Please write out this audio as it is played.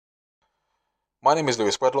My name is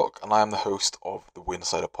Lewis Wedlock, and I am the host of the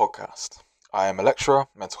Winsider podcast. I am a lecturer,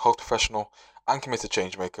 mental health professional, and committed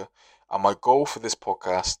change maker, and my goal for this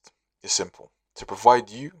podcast is simple: to provide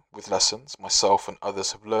you with lessons myself and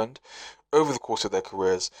others have learned over the course of their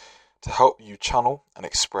careers to help you channel and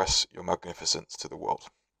express your magnificence to the world.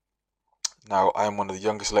 Now, I am one of the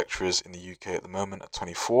youngest lecturers in the UK at the moment at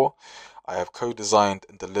 24. I have co-designed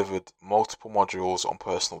and delivered multiple modules on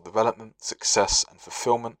personal development, success and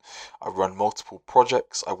fulfillment. I run multiple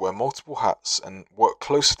projects, I wear multiple hats and work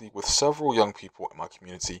closely with several young people in my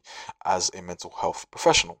community as a mental health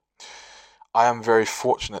professional. I am very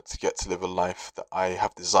fortunate to get to live a life that I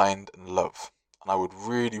have designed and love, and I would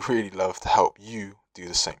really love to help you do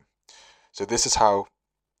the same. So this is how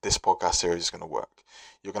this podcast series is going to work.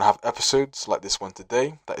 You're going to have episodes like this one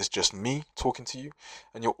today that is just me talking to you,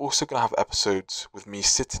 and you're also going to have episodes with me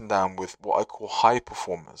sitting down with what I call high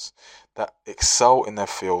performers that excel in their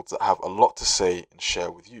fields, that have a lot to say and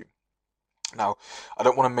share with you. Now, I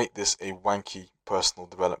don't want to make this a wanky personal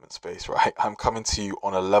development space, right? I'm coming to you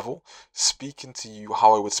on a level, speaking to you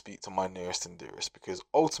how I would speak to my nearest and dearest, because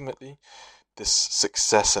ultimately this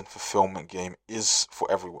success and fulfillment game is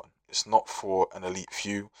for everyone. It's not for an elite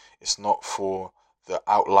few. It's not for the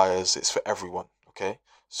outliers. It's for everyone. Okay?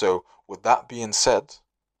 So, with that being said,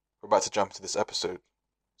 we're about to jump into this episode.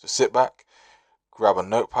 So, sit back, grab a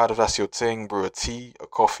notepad if that's your thing, brew a tea, a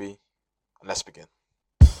coffee, and let's begin.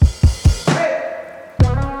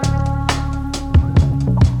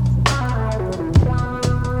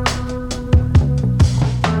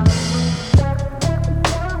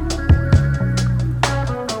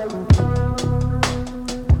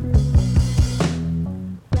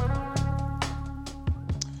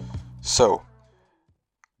 So,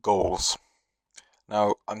 goals.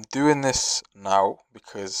 Now, I'm doing this now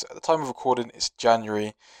because at the time of recording, it's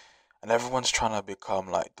January and everyone's trying to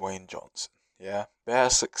become like Dwayne Johnson. Yeah? Bare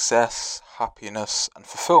success, happiness, and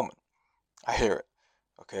fulfillment. I hear it.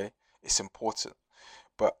 Okay? It's important.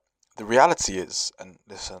 But the reality is, and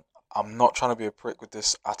listen, I'm not trying to be a prick with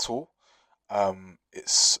this at all.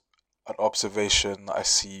 It's an observation that I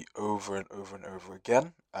see over and over and over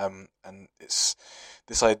again. And it's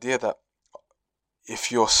this idea that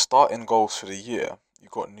if you're starting goals for the year,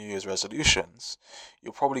 you've got New Year's resolutions,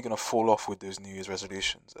 you're probably going to fall off with those New Year's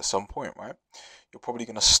resolutions at some point, right? You're probably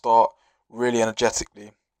going to start really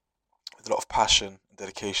energetically with a lot of passion and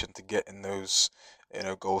dedication to getting those,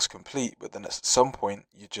 goals complete, but then at some point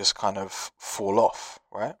you just kind of fall off,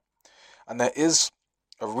 right? And there is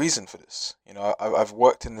a reason for this. I've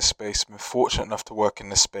worked in this space, been fortunate enough to work in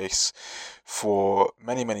this space for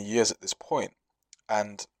many years at this point,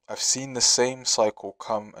 and I've seen the same cycle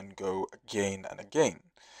come and go again and again.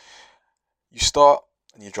 You start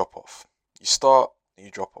and you drop off. You start and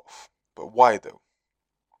you drop off. But why though?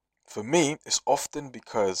 For me, it's often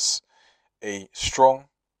because a strong,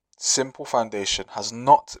 simple foundation has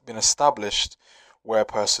not been established where a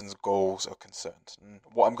person's goals are concerned. And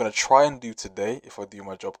what I'm going to try and do today, if I do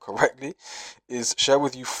my job correctly, is share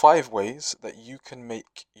with you 5 ways that you can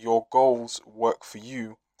make your goals work for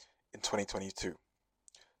you in 2022.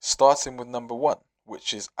 Starting with number 1,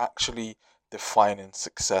 which is actually defining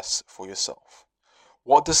success for yourself.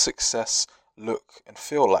 What does success look and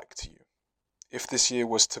feel like to you? If this year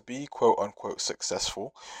was to be quote unquote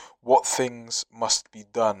successful, what things must be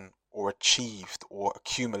done or achieved or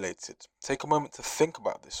accumulated? Take a moment to think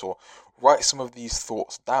about this or write some of these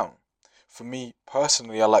thoughts down. For me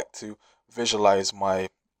personally, I like to visualize my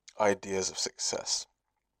ideas of success.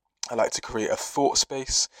 I like to create a thought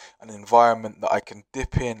space, an environment that I can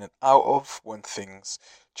dip in and out of when things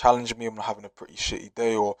challenge me, when I'm having a pretty shitty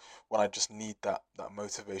day, or when I just need that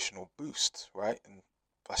motivational boost, right? And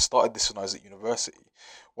I started this when I was at university.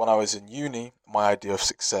 When I was in uni, my idea of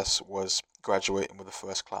success was graduating with a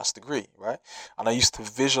first class degree, right? And I used to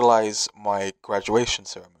visualize my graduation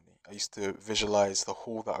ceremony. I used to visualize the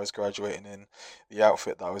hall that I was graduating in, the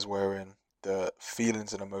outfit that I was wearing, the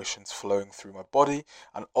feelings and emotions flowing through my body,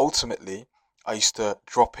 and ultimately I used to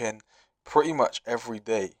drop in pretty much every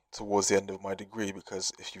day towards the end of my degree,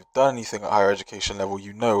 because if you've done anything at higher education level,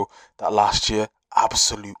 you know that last year,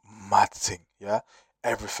 absolute mad thing, yeah?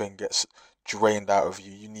 Everything gets drained out of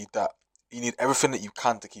you. You need everything that you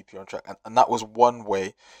can to keep you on track. And that was one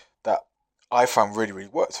way that I found really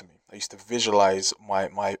worked for me. I used to visualize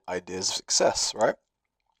my ideas of success, right?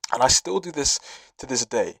 And I still do this to this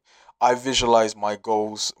day. I visualize my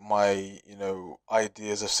goals, my,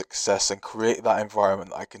 ideas of success, and create that environment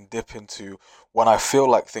that I can dip into when I feel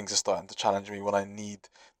like things are starting to challenge me, when I need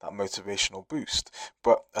that motivational boost.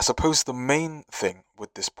 But I suppose the main thing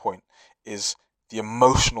with this point is the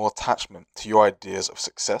emotional attachment to your ideas of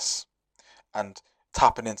success and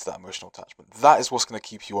tapping into that emotional attachment. That is what's going to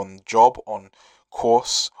keep you on job, on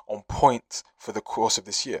course, on point for the course of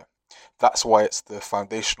this year. That's why it's the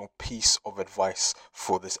foundational piece of advice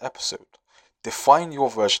for this episode. Define your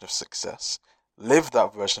version of success. Live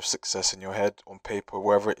that version of success in your head, on paper,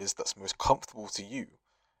 wherever it is that's most comfortable to you.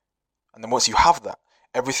 And then once you have that,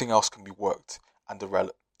 everything else can be worked and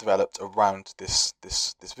developed around this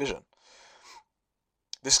vision.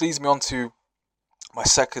 This leads me on to my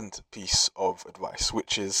second piece of advice,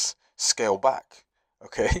 which is scale back.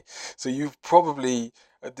 Okay, so you've probably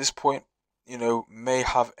at this point, may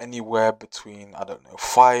have anywhere between, I don't know,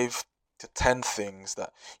 5 to 10 things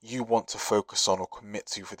that you want to focus on or commit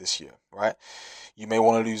to for this year, right? You may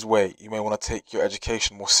want to lose weight. You may want to take your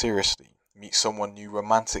education more seriously, meet someone new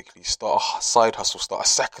romantically, start a side hustle, start a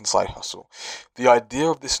second side hustle. The idea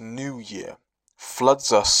of this new year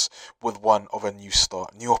floods us with one of a new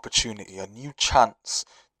start, new opportunity, a new chance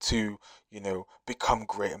to, become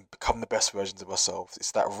great and become the best versions of ourselves.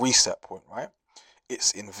 It's that reset point, right?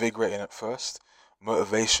 It's invigorating at first,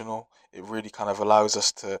 motivational. It really kind of allows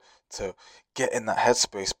us to get in that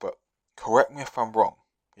headspace. But correct me if I'm wrong,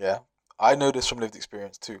 yeah? I know this from lived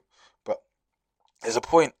experience too, but there's a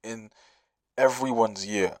point in everyone's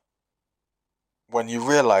year when you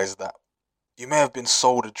realize that you may have been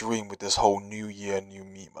sold a dream with this whole new year, new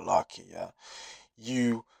me malarkey, yeah?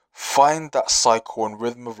 You find that cycle and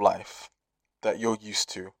rhythm of life that you're used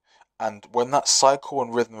to, and when that cycle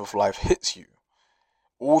and rhythm of life hits you,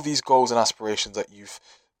 all these goals and aspirations that you've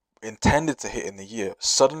intended to hit in the year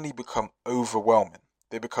suddenly become overwhelming.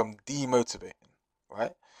 They become demotivating,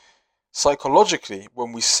 right? Psychologically,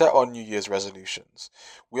 when we set our New Year's resolutions,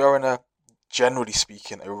 we are in a, generally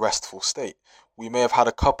speaking, a restful state. We may have had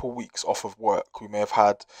a couple weeks off of work. We may have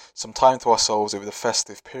had some time to ourselves over the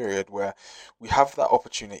festive period where we have that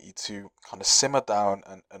opportunity to kind of simmer down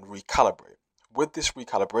and recalibrate. With this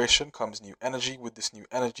recalibration comes new energy. With this new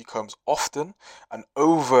energy comes often an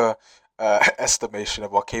over estimation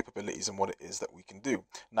of our capabilities and what it is that we can do.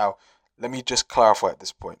 Now, let me just clarify at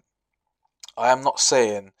this point. I am not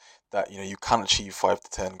saying that you can't achieve 5 to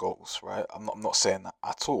 10 goals, right? I'm not saying that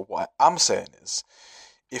at all. What I am saying is,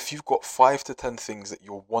 if you've got 5 to 10 things that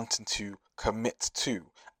you're wanting to commit to,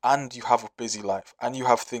 and you have a busy life, and you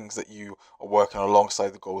have things that you are working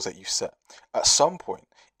alongside the goals that you set, at some point,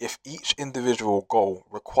 if each individual goal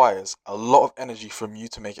requires a lot of energy from you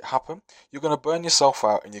to make it happen, you're going to burn yourself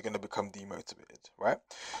out and you're going to become demotivated, right?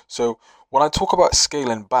 So when I talk about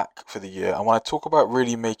scaling back for the year, and when I talk about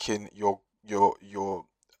really making your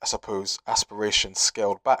I suppose aspirations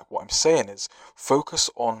scaled back, what I'm saying is focus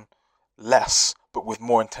on less but with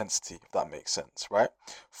more intensity, if that makes sense, right?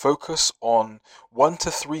 Focus on 1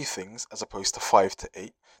 to 3 things as opposed to 5 to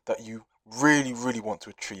 8 that you really, really want to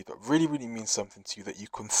achieve, that really, really means something to you, that you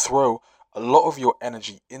can throw a lot of your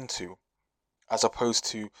energy into, as opposed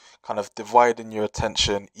to kind of dividing your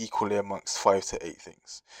attention equally amongst 5 to 8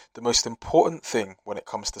 things. The most important thing when it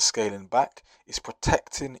comes to scaling back is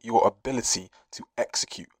protecting your ability to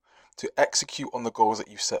execute on the goals that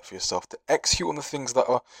you set for yourself, to execute on the things that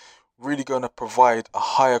are really going to provide a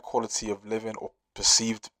higher quality of living, or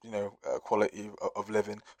perceived, quality of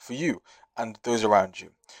living for you and those around you.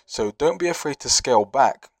 So don't be afraid to scale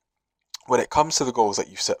back when it comes to the goals that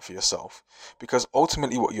you set for yourself, because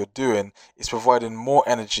ultimately what you're doing is providing more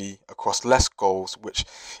energy across less goals, which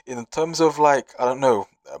in terms of, like, I don't know,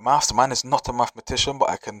 mastermind is not a mathematician, but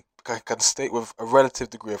I can state with a relative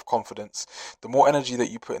degree of confidence, the more energy that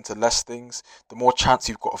you put into less things, the more chance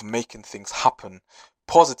you've got of making things happen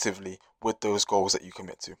positively with those goals that you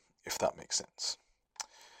commit to, if that makes sense.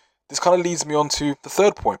 This kind of leads me on to the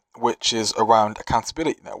third point, which is around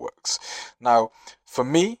accountability networks. Now, for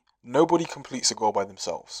me, nobody completes a goal by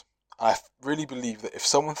themselves. I really believe that if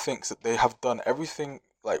someone thinks that they have done everything,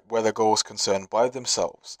 like where their goal is concerned, by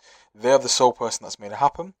themselves, they're the sole person that's made it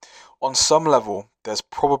happen. On some level, there's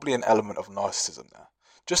probably an element of narcissism there.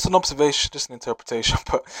 Just an observation, just an interpretation,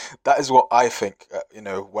 but that is what I think.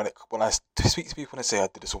 When I speak to people and they say, I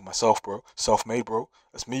did this all myself, bro, self-made, bro,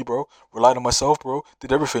 that's me, bro, relied on myself, bro,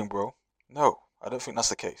 did everything, bro. No, I don't think that's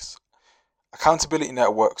the case. Accountability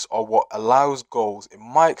networks are what allows goals, in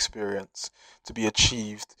my experience, to be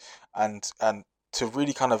achieved and to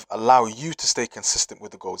really kind of allow you to stay consistent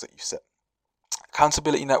with the goals that you set.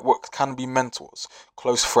 Accountability networks can be mentors,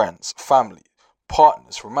 close friends, family,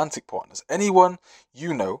 partners, romantic partners, anyone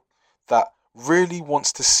you know that really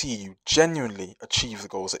wants to see you genuinely achieve the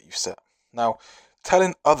goals that you set. Now,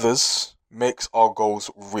 telling others makes our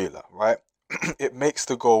goals realer, right? It makes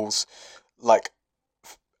the goals like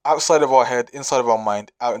outside of our head, inside of our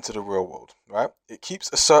mind, out into the real world, right? It keeps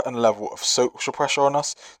a certain level of social pressure on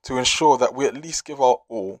us to ensure that we at least give our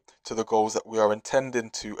all to the goals that we are intending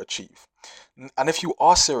to achieve. And if you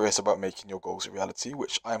are serious about making your goals a reality,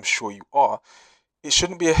 which I am sure you are, it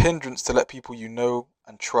shouldn't be a hindrance to let people you know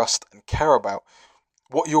and trust and care about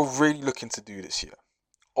what you're really looking to do this year.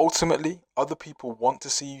 Ultimately, other people want to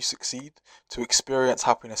see you succeed, to experience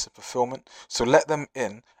happiness and fulfillment, so let them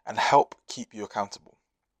in and help keep you accountable.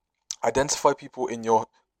 Identify people in your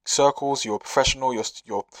circles, your professional,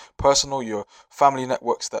 your personal, your family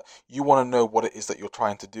networks that you want to know what it is that you're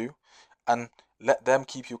trying to do, and let them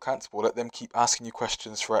keep you accountable. Let them keep asking you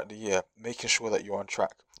questions throughout the year, making sure that you're on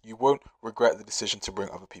track. You won't regret the decision to bring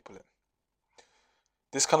other people in.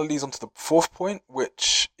 This kind of leads on to the fourth point,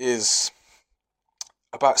 which is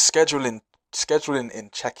about scheduling in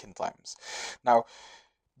check-in times. Now,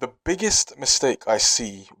 the biggest mistake I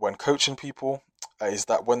see when coaching people is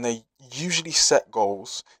that when they usually set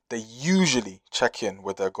goals, they usually check in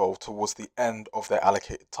with their goal towards the end of their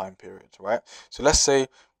allocated time period, right? So let's say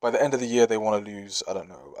by the end of the year they want to lose, I don't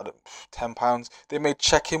know, £10. They may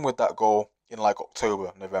check in with that goal in like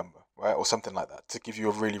October, November, right? Or something like that, to give you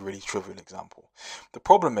a really, really trivial example. The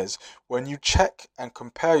problem is when you check and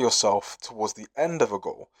compare yourself towards the end of a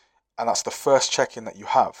goal, and that's the first check-in that you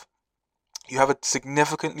have a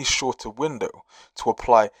significantly shorter window to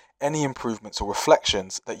apply any improvements or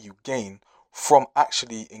reflections that you gain from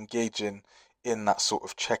actually engaging in that sort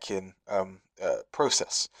of check-in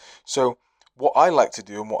process. So what I like to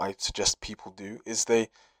do and what I suggest people do is they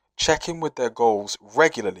check in with their goals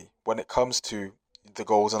regularly when it comes to the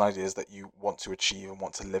goals and ideas that you want to achieve and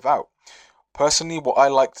want to live out. Personally, what I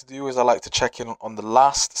like to do is I like to check in on the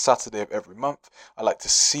last Saturday of every month. I like to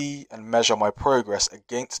see and measure my progress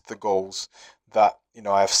against the goals that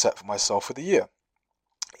I have set for myself for the year.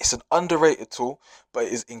 It's an underrated tool, but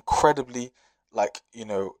it is incredibly, like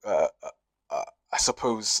I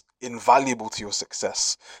suppose, invaluable to your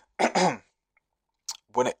success.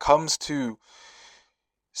 When it comes to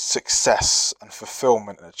success and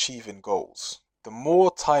fulfillment and achieving goals, the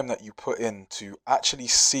more time that you put into actually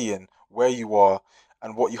seeing where you are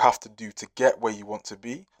and what you have to do to get where you want to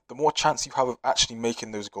be, the more chance you have of actually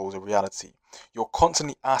making those goals a reality. You're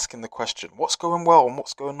constantly asking the question, what's going well and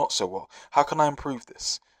what's going not so well? How can I improve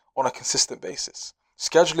this on a consistent basis?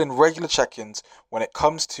 Scheduling regular check-ins when it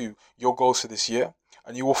comes to your goals for this year,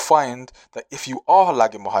 and you will find that if you are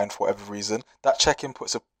lagging behind for whatever reason, that check-in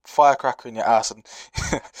puts a firecracker in your ass and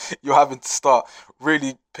you're having to start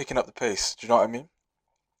really picking up the pace. Do you know what I mean?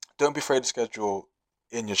 Don't be afraid to schedule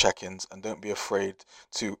in your check-ins, and don't be afraid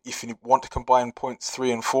to, if you want to combine points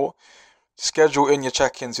 3 and 4, schedule in your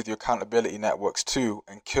check-ins with your accountability networks too,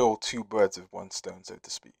 and kill two birds with one stone, so to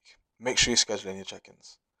speak. Make sure you schedule in your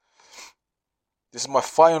check-ins. This is my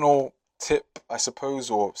final tip, I suppose,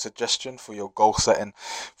 or suggestion for your goal setting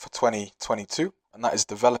for 2022, and that is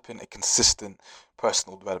developing a consistent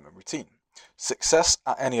personal development routine. Success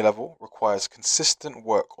at any level requires consistent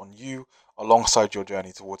work on you alongside your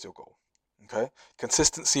journey towards your goal. Okay?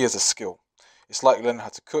 Consistency is a skill. It's like learning how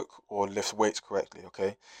to cook or lift weights correctly,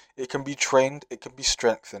 okay? It can be trained, it can be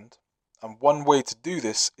strengthened, and one way to do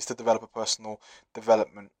this is to develop a personal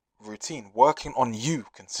development routine, working on you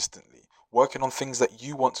consistently, working on things that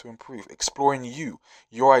you want to improve, exploring you,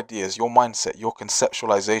 your ideas, your mindset, your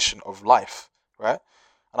conceptualization of life, right?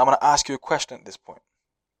 And I'm going to ask you a question at this point.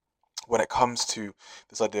 When it comes to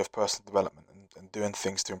this idea of personal development and doing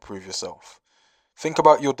things to improve yourself, think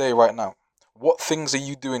about your day right now. What things are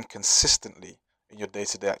you doing consistently in your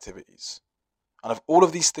day-to-day activities? And of all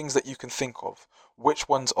of these things that you can think of, which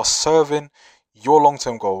ones are serving your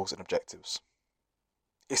long-term goals and objectives?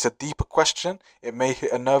 It's a deeper question. It may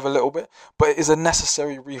hit a nerve a little bit, but it is a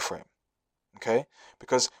necessary reframe, okay?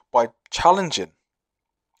 Because by challenging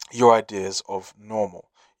your ideas of normal,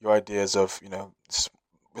 your ideas of, this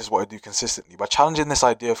is what I do consistently, by challenging this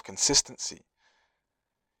idea of consistency,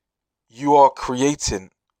 you are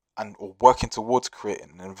creating or working towards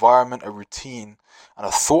creating an environment, a routine, and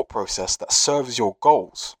a thought process that serves your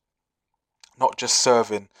goals, not just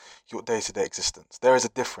serving your day-to-day existence. There is a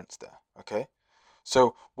difference there, okay?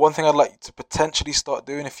 So one thing I'd like you to potentially start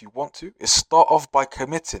doing, if you want to, is start off by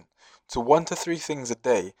committing to 1 to 3 things a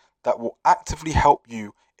day that will actively help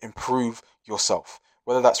you improve yourself.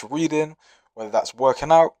 Whether that's reading, whether that's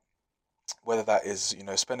working out, whether that is,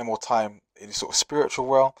 spending more time in a sort of spiritual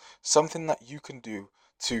realm, something that you can do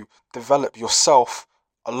to develop yourself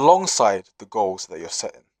alongside the goals that you're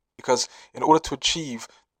setting. Because in order to achieve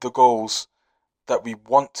the goals that we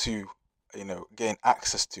want to, gain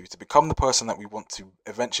access to become the person that we want to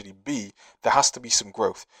eventually be, there has to be some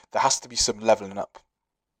growth. There has to be some leveling up.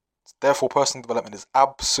 Therefore, personal development is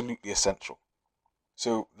absolutely essential.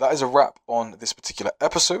 So that is a wrap on this particular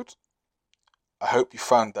episode. I hope you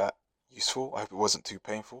found that useful. I hope it wasn't too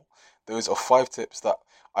painful. Those are 5 tips that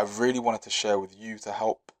I really wanted to share with you to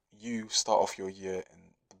help you start off your year in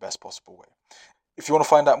the best possible way. If you want to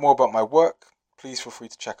find out more about my work, please feel free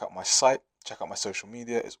to check out my site, check out my social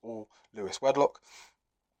media. It's all Lewis Wedlock.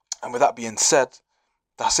 And with that being said,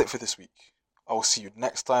 that's it for this week. I will see you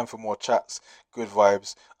next time for more chats, good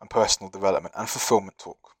vibes, and personal development and fulfillment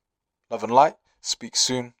talk. Love and light, speak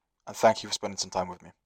soon, and thank you for spending some time with me.